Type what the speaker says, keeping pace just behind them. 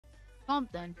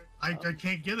Something. I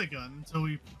can't get a gun until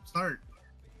we start.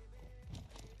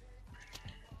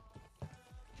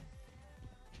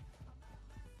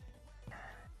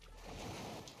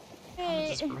 Hey,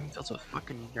 This room fills with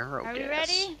fucking neuro are gas. we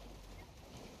ready?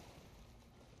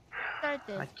 Start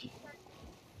this.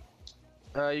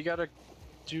 You gotta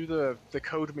do the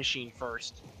code machine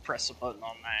first. Press a button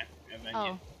on that, and then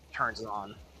it turns it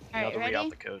on. You Alright, have to read out ready?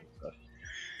 the code and stuff.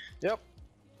 Yep.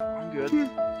 I'm good.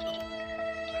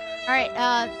 Alright,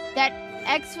 that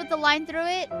X with the line through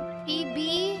it,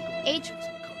 PBHY.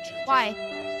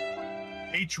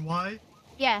 HY?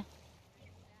 Yeah.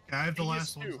 Okay, I have the PS2.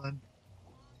 last ones then.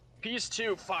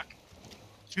 PS2, fuck.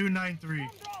 293.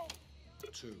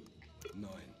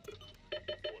 29.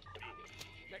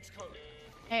 Next code.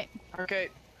 Alright. Okay,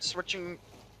 switching.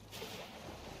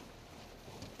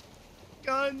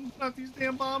 Gun! Not these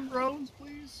damn bomb drones,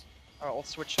 please. Oh, let's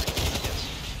switch. Yes.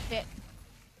 Shit.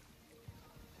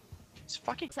 It's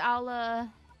fucking. So I'll,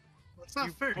 That's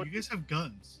not fair. You guys have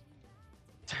guns.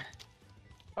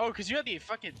 Oh, cause you had the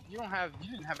fucking. You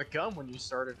didn't have a gun when you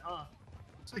started, huh?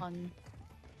 It's like, on.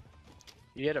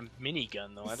 You had a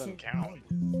minigun though. That doesn't count.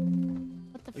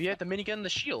 What the You had the minigun and the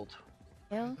shield.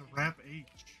 hell? the Rap H.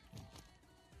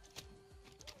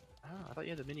 Oh, I thought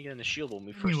you had the minigun and the shield when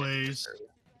we first. Anyways. Oh,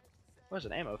 there's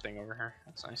an ammo thing over here.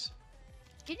 That's nice.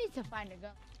 You need to find a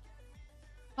gun.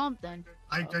 Something.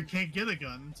 I can't get a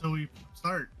gun until we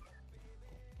start.